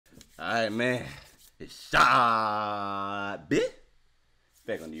Alright, man. It's shot, bitch.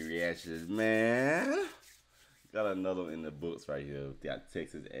 Back on the reactions, man. Got another one in the books right here. Got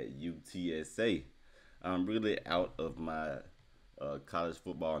Texas at UTSA. I'm really out of my college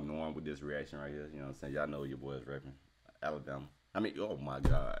football norm with this reaction right here. You know what I'm saying? Y'all know your boys repping Alabama. I mean, oh my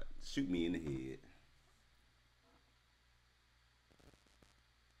God. Shoot me in the head.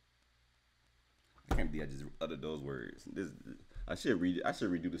 I can't believe I just uttered those words. I should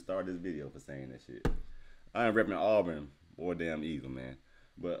redo the start of this video for saying that shit. I ain't repping Auburn or damn Eagle, man.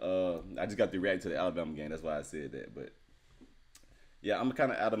 But I just got to react to the Alabama game. That's why I said that. But yeah, I'm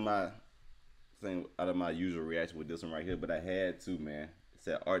kind of out of my usual reaction with this one right here. But I had to, man. It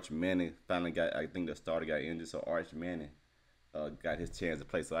said Arch Manning finally got. I think the starter got injured, so Arch Manning got his chance to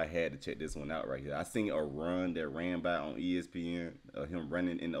play. So I had to check this one out right here. I seen a run that ran by on ESPN, him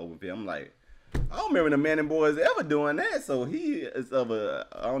running in the open field. I'm like, I don't remember the Manning boys ever doing that. So he is of a,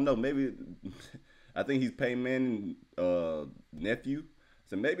 I don't know, maybe I think he's Peyton Manning's nephew.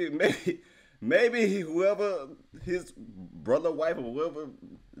 So maybe whoever his brother, wife, or whoever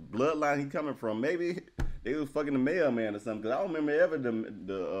bloodline he coming from, maybe they was fucking the mailman or something. Cause I don't remember ever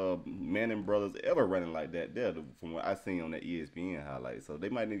the Manning brothers ever running like that there from what I seen on that ESPN highlight. So they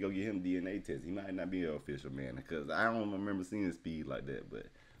might need to go get him DNA test. He might not be an official man because I don't remember seeing his speed like that. But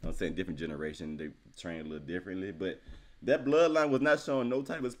I'm saying different generation, they train a little differently. But that bloodline was not showing no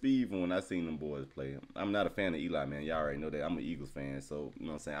type of speed from when I seen them boys play. I'm not a fan of Eli, man. Y'all already know that. I'm an Eagles fan, so you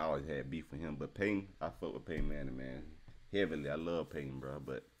know what I'm saying. I always had beef with him. But Peyton, I fuck with Peyton Manning, man, heavily. I love Peyton, bro.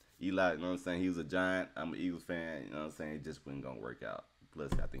 But Eli, you know what I'm saying. He was a giant. I'm an Eagles fan. You know what I'm saying. It just wasn't gonna work out.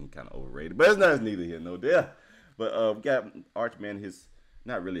 Plus, I think he kind of overrated. But it's not neither here nor there. But we got Arch Manning, his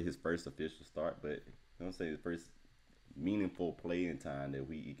not really his first official start, but you know what I'm saying, his first meaningful playing time that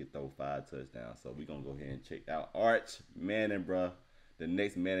he could throw 5 touchdowns. So we're gonna go ahead and check out Arch Manning, bro. The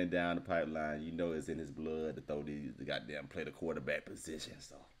next Manning down the pipeline, you know it's in his blood to throw the goddamn play the quarterback position.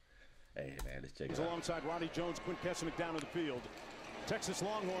 So hey man, let's check it out. Alongside Ronnie Jones, Quint Kesselnick down in the field. Texas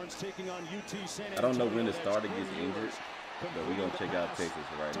Longhorns taking on UT San Antonio. I don't know when the starter gets injured, but we're going to check out Texas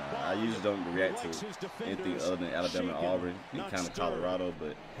right now. I usually don't react to anything other than Alabama and Auburn and kind of Colorado,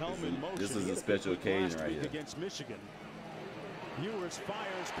 but this is a special occasion right here. Against Michigan. Ewers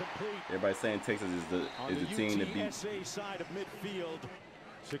fires complete. Everybody's saying Texas is the team to beat. UTSA side of midfield.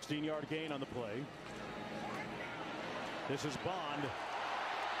 16-yard gain on the play. This is Bond.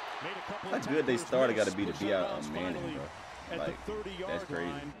 Made a couple How good they started got to be out on Manning, bro. Like, that's crazy.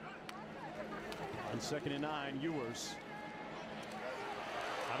 Line. On 2nd and 9, Ewers.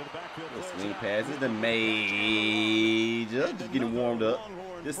 Out of the backfield. Swing passes the major. Just getting warmed up.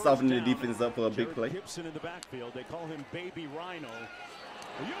 Just softening the defense up for a big play. Gibson in the backfield. They call him Baby Rhino.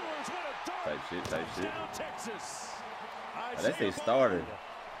 Ewers with a dart. Type shit. Texas. Oh, that's their starter.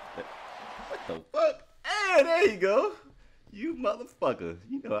 What the fuck? Hey, there you go. You motherfucker.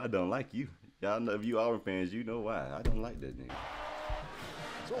 You know I don't like you. Y'all know, if you Auburn fans, you know why. I don't like that nigga.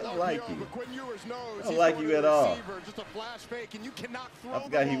 I don't like you. I don't like you at all. Just a flash fake, and you cannot throw I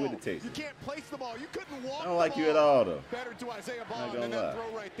forgot he went to Texas. You can't place the ball. You couldn't walk. I don't like you at all, though. Better to Isaiah Bond than that throw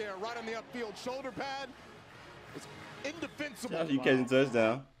right there, right on the upfield shoulder pad. It's indefensible. After you catching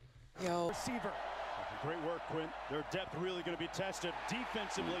touchdown. Yo, receiver. Great work, Quint. Their depth really going to be tested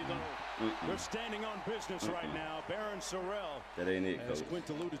defensively, though. They're standing on business right now. Baron Sorrell. That ain't it, as Coach. Quint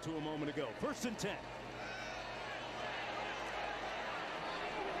alluded to a moment ago. 1st and 10.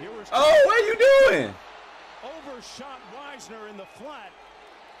 Oh, what are you doing? Overshot Wisner in the flat,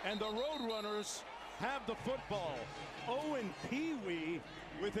 and the Roadrunners have the football. Owen Pee-wee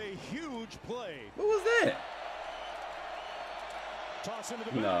with a huge play. What was that? Toss into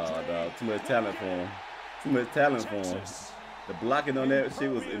the No, dog. Too much talent for him. Too much talent for him. The blocking on that shit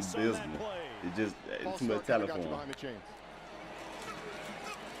was invisible. It just too much talent for him.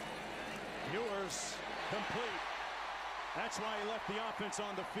 Ewers complete. That's why he left the offense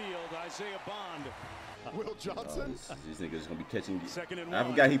on the field. Isaiah Bond. Will Johnson. This nigga's gonna be catching. 2nd and 1. I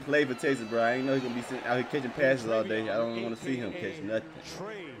forgot he played for Texas, bro. I ain't know he's gonna be sitting out here catching passes all day. I don't want to see him catch nothing.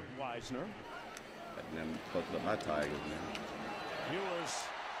 Trey Wisner. Man, fucked up my Tigers, man. Ewers.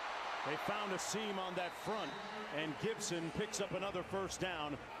 They found a seam on that front, and Gibson picks up another 1st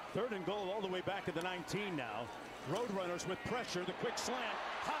down. 3rd and goal all the way back at the 19 now. Roadrunners with pressure, the quick slant,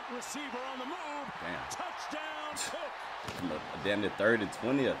 hot receiver on the move. Damn. Touchdown, Cook. Damn near 3rd and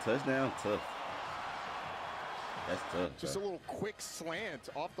 20, a touchdown, tough. That's tough. Just bro. a little quick slant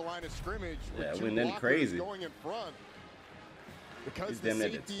off the line of scrimmage. Yeah, with it wasn't crazy. Going in front. Because he's damn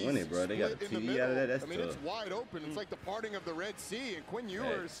near 20, bro. They got a TD out of that. That's tough. It's wide open. It's like the parting of the Red Sea. And Quinn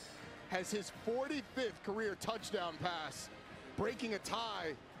Ewers has his 45th career touchdown pass, breaking a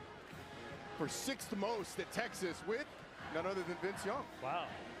tie for 6th most at Texas with none other than Vince Young. Wow.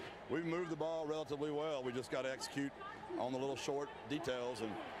 We've moved the ball relatively well. We just got to execute on the little short details,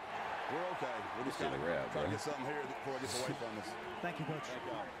 and we're okay. We just got to try to get something here before it gets away from us. Thank you, Coach. Thank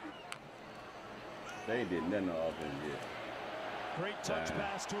God. They ain't did nothing on offense yet. Great touch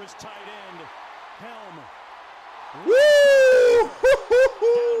pass to his tight end, Helm. Woo!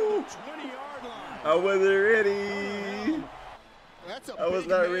 20-yard line. I wasn't ready. I was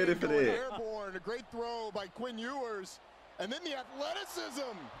not ready for that. Airborne, a great throw by Quinn Ewers, and then the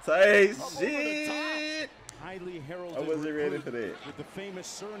athleticism. Say shit. Highly heralded. I wasn't ready for that. With the famous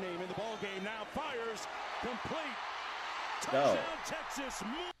surname in the ball game, now fires complete. Dog. Touchdown, Texas.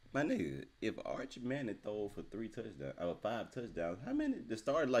 My nigga, if Arch Manning throw for 3 touchdowns or 5 touchdowns, how many? The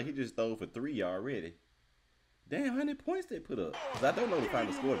start like he just throw for 3 already. Damn, how many points they put up? 'Cause I don't know the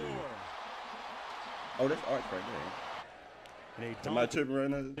final score. Oh, that's Arch right there. Am I tripping right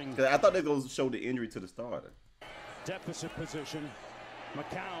now? Because I thought they was gonna show the injury to the starter. Deficit position.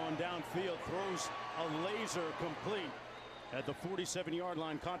 McCown downfield throws a laser complete at the 47-yard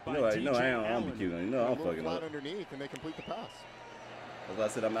line, caught by I don't be cute. I'm fucking flat up. underneath, and they complete the pass. That's why I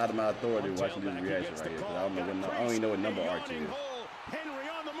said I'm out of my authority watching this reaction right here. Because I don't even know what number Arch is. Henry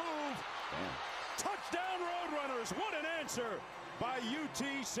on the move. Damn. Touchdown Roadrunners. What an answer by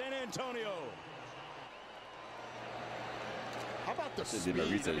UT San Antonio. How about the Should speed? do my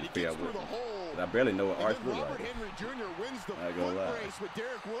research to figure out through the hole. I barely know what And Arch then looks Robert like. Henry Jr. wins the I go foot lie. race with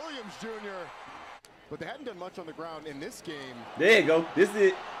Derek Williams Jr. But they hadn't done much on the ground in this game. There you go. This is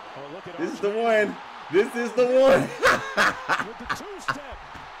it. Oh, look at This is Arch the Manning one. This is the one. with the two-step.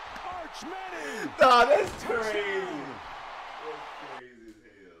 Arch Manning. Nah, that's crazy. That's crazy as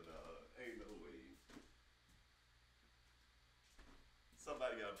hell, dog. Ain't no way.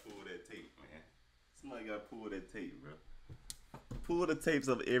 Somebody gotta pull that tape, man. Somebody gotta pull that tape, bro. Pull the tapes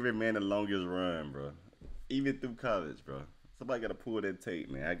of every man the longest run, bro. Even through college, bro. Somebody gotta pull that tape,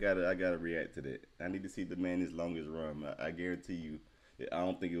 man. I gotta react to that. I need to see the man his longest run. I guarantee you, I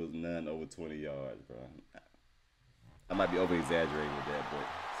don't think it was none over 20 yards, bro. I might be over exaggerating with that, but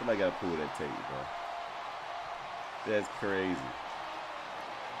somebody gotta pull that tape, bro. That's crazy.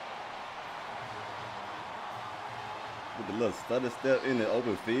 With the little stutter step in the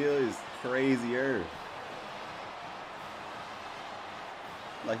open field is crazier.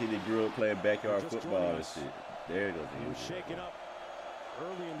 Like he just grew up playing backyard football and shit. There it goes. He was shaken up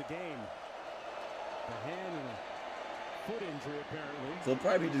early in the game. The hand and a foot injury, apparently. So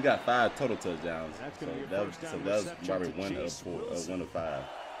probably he just got 5 total touchdowns. That's So gonna be a that first down was reception probably to one of Chase Wilson. 1 of 5.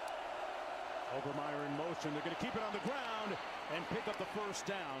 Obermeyer in motion. They're going to keep it on the ground and pick up the first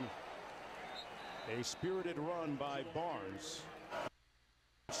down. A spirited run by Barnes.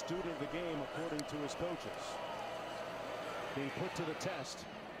 Student of the game, according to his coaches. Being put to the test.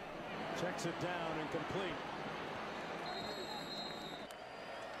 Checks it down and complete.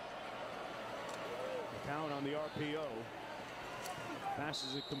 McCown on the RPO.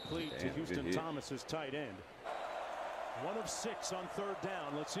 Passes it complete to Houston Thomas, his tight end. 1 of 6 on 3rd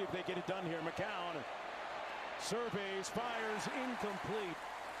down. Let's see if they get it done here. McCown surveys, fires, incomplete.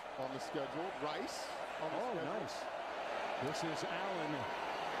 On the schedule, Rice. On the schedule. Nice. This is Allen.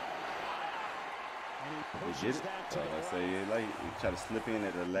 And he He pushes did it. that to the I right. say like he tried to slip in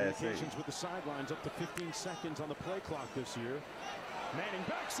at the last second. Communications with the sidelines, up to 15 seconds on the play clock this year. Manning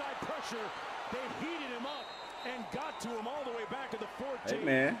backside pressure. They heated him up and got to him all the way back to the 14. Hey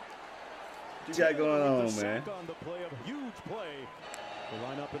man, what you got going on, man? On the play, a huge play. They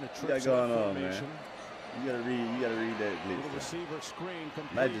line up in a What you got going on, man? You gotta read that Little blitz. receiver screen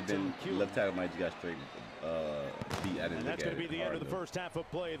Might complete just been to left tackle might just got straight beat. I didn't and look that's at going to be it the end of hard the enough. first half of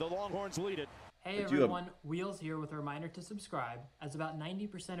play. The Longhorns lead it. Hey But you everyone, Wheels here with a reminder to subscribe, as about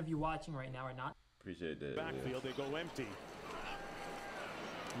 90% of you watching right now are not. Appreciate that. Backfield, they go empty.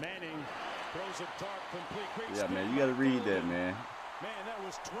 Manning throws a dart complete. Great Yeah, speed man, you gotta by read Golden. that, man. Man, that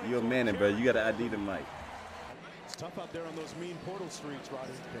was 24 You're a man, bro. You gotta ID the mic. It's tough out there on those mean portal streets,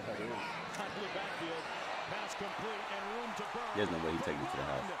 Roddy. Top of the backfield, pass complete and room to burn. There's no way he's taking it to the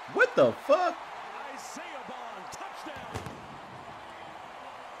house. What the fuck? Isaiah Bond, touchdown.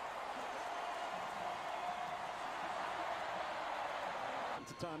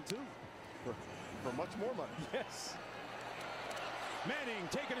 It's a time too. For much more money. Yes. Manning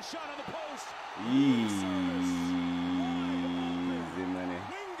taking a shot on the post. Easy money.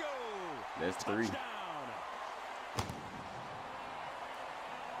 Wingo. That's 3. Touchdown.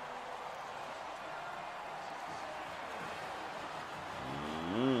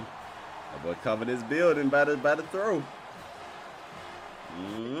 That boy covered his building by the throw.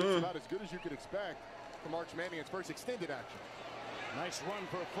 It's about as good as you could expect from Arch Manning in its first extended action. Nice run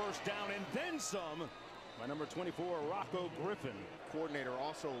for a first down and then some by number 24, Rocco Griffin. Coordinator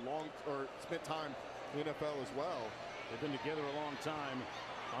also spent time in the NFL as well. They've been together a long time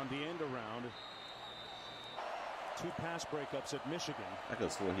on the end around. 2 pass breakups at Michigan. I could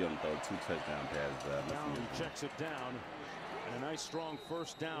have swore he only throw 2 touchdown passes. Down checks it down. And a nice strong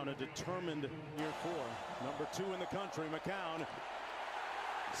first down, a determined year 4. Number 2 in the country, McCown.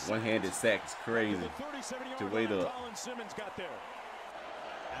 One-handed sack is crazy. To wait up. Colin Simmons got there.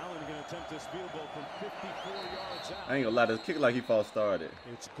 Allen going to attempt this field goal from 54 yards out. I ain't gonna lie, this kick like he false started.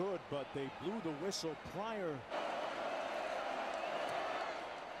 It's good, but they blew the whistle prior.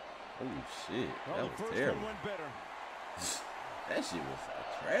 Oh shit, Well, that the was first terrible. one went better. That shit was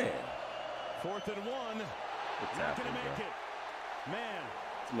trash. 4th and 1. Not going to make it. Man.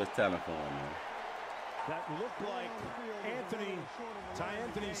 Too much talent for him, man. That looked like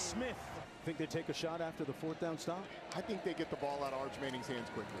Anthony Smith. Think they take a shot after the 4th down stop? I think they get the ball out of Arch Manning's hands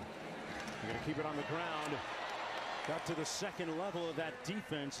quickly. They're going to keep it on the ground. Got to the second level of that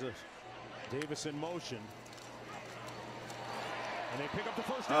defense. Davis in motion. And they pick up the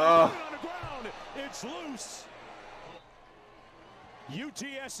first down. Put it on the ground. It's loose.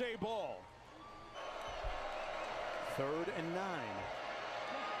 UTSA ball. 3rd and 9.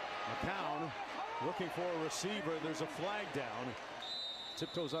 McCown looking for a receiver. There's a flag down.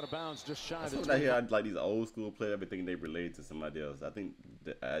 Tiptoes out of bounds, just shy of the 20. I hear like these old school players, I think they related to somebody else. I think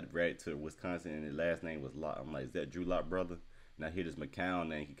I read to Wisconsin and his last name was Locke. I'm like, is that Drew Lock brother? And I hear this McCown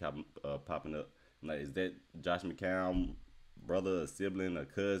name keep popping up. I'm like, is that Josh McCown brother, a sibling, a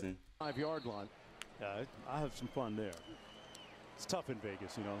cousin? 5-yard line. Yeah, I have some fun there. It's tough in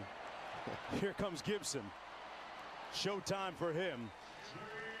Vegas, you know. Here comes Gibson. Showtime for him.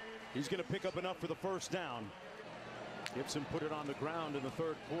 He's going to pick up enough for the first down. Gibson put it on the ground in the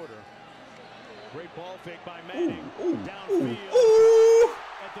 3rd quarter. Great ball fake by Manning. Downfield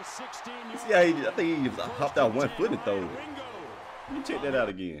at the 16-yard. See how he did? I think he just hopped out 1 foot and threw it. Let me check that out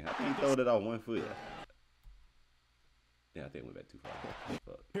again. I think he threw it out 1 foot. Yeah, I think we went back too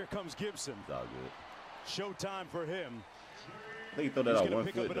far. Here comes Gibson. It's all good. Showtime for him. I think he threw that out 1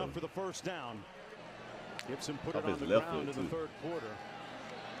 pick foot up enough though. for the first down. Gibson put it Off on the his left ground in foot, the too. 3rd quarter.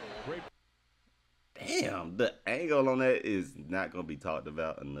 Great. Damn, the angle on that is not gonna be talked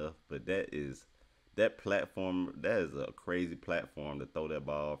about enough. But that platform. That is a crazy platform to throw that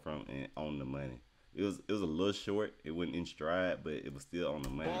ball from and on the money. It was a little short. It wasn't in stride, but it was still on the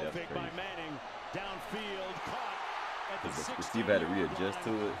money. Ball That's fake crazy. by Manning. Downfield, caught at the The Steve had to readjust to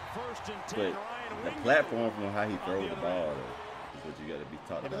it. 1st and 10. But the platform from how he throws the ball though, is what you got to be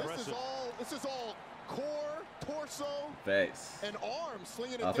talking about. This is all core, torso, Facts. and arms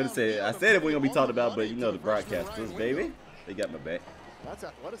slinging it I down. said it we gonna be talked about, but you know the broadcasters, baby, they got my back. That's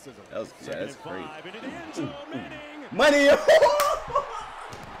athleticism. That's great. Into the end zone, Manning. Money.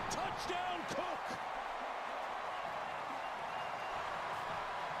 Touchdown, Cook.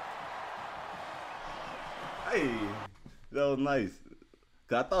 Hey, that was nice.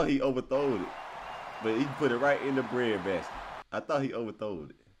 Cause I thought he overthrew it, but he put it right in the bread basket. I thought he overthrew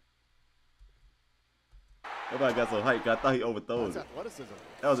it. Everybody got so hyped. I thought he overthrew it. Athleticism.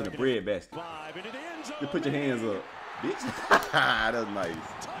 That was in the bread basket. 5 into the end zone. You put your hands up, bitch. That was nice.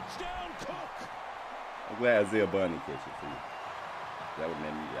 Touchdown, Cook. I'm glad Isaiah Bunny catch it for you. That would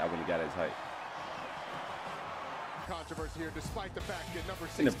have me. I wouldn't have got as hype. Controversy here, despite the fact that number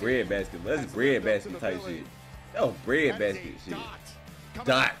 6 In the bread basket. That's bread basket type shit. That was bread basket shit.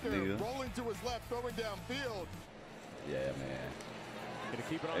 Dot, nigga. Rolling to his left, throwing downfield. Yeah, man. Gonna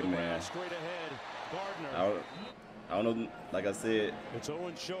keep it on Hey, the man. ground, straight ahead. Gardner. I don't know. Like I said, It's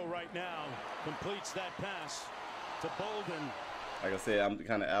Owen Show right now. Completes that pass to Bolden. like I said, I'm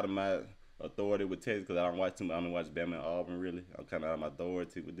kind of out of my authority with Texas because I don't watch too much. I don't watch Bama and Auburn really. I'm kind of out of my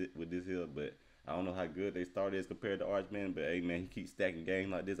authority with this here, but I don't know how good they started as compared to Archman. But hey, man, he keeps stacking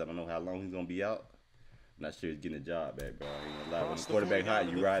games like this. I don't know how long he's gonna be out. I'm not sure he's getting a job back, bro. I ain't gonna lie. When the quarterback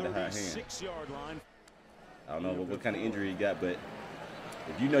hot, you ride the hot hand. 6-yard line. I don't know what kind of injury he got, but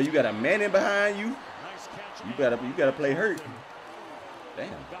if you know you got a man in behind you, Nice catch. you gotta play hurt. Damn.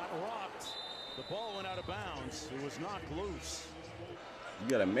 Got rocked. The ball went out of bounds. It was knocked loose. You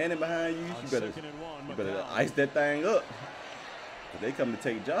got a man in behind you. On You better 2nd and 1, you better McCown ice that thing up. 'Cause they come to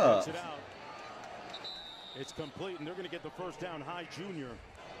take jobs. gets it out. It's complete, and they're going to get the first down. High Junior.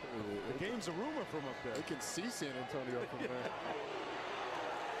 The game's a rumor from up there. You can see San Antonio from there.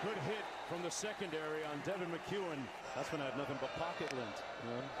 Good hit from the secondary on Devin McEwen. That's when I had nothing but pocket lint.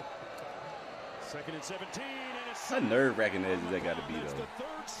 Yeah. 2nd and 17, and it's How nerve-wracking is that got to be It's though? the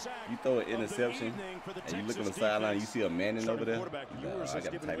 3rd sack You throw an of the interception evening for the and you look on the Texas sideline, you defense. see a Manning over there. Quarterback Nah, Ewers I has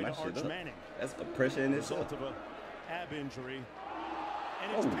gotta given tighten way my to shit Arch up. Manning. That's a pressure in itself. Result of a ab injury.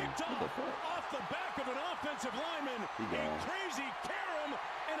 And it's picked off the back of an offensive lineman. A crazy carom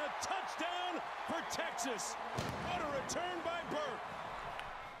and a touchdown for Texas. What a return by Burke.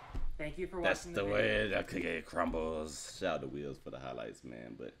 Thank you for watching. That's the way that cookie crumbles. Shout out to Wheels for the highlights,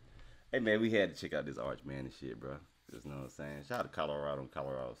 man. But hey, man, we had to check out this Arch man and shit, bro. Just know what I'm saying. Shout out to Colorado and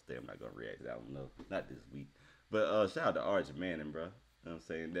Colorado State. I'm not gonna react to that. I don't know, not this week. But shout out to Arch Manning, bro. You know what I'm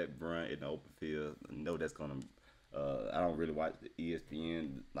saying? That run in the open field. I know that's gonna. I don't really watch the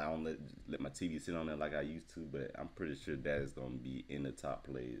ESPN. I don't let my TV sit on there like I used to, but I'm pretty sure that is gonna be in the top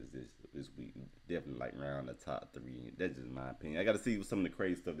plays this week. Definitely like around the top 3. That's just my opinion. I got to see some of the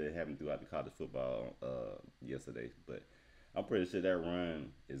crazy stuff that happened throughout the college football yesterday, but I'm pretty sure that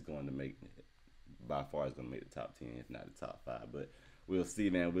run is going to make, by far, it's gonna make the top 10, if not the top 5. But we'll see,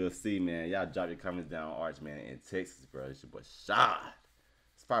 man. We'll see, man. Y'all drop your comments down, Arch, man, in Texas, bro. It's your boy Shad.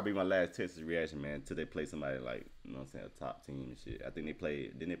 It's probably my last Texas reaction, man, until they play somebody like, you know what I'm saying, a top team and shit. I think they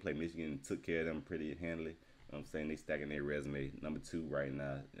played Michigan and took care of them pretty handily. You know what I'm saying? They stacking their resume. Number 2 right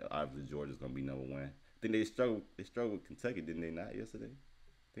now. Obviously, Georgia's going to be number 1. I think they struggled with Kentucky, didn't they not, yesterday?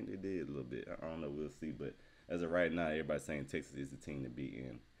 I think they did a little bit. I don't know. We'll see. But as of right now, everybody's saying Texas is the team to beat.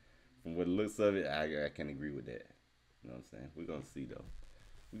 And from what it looks of it, I can't agree with that. You know what I'm saying? We're going to see, though.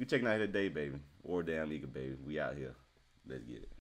 We can check out here today, baby. Or damn Eagle, baby. We out here. Let's get it.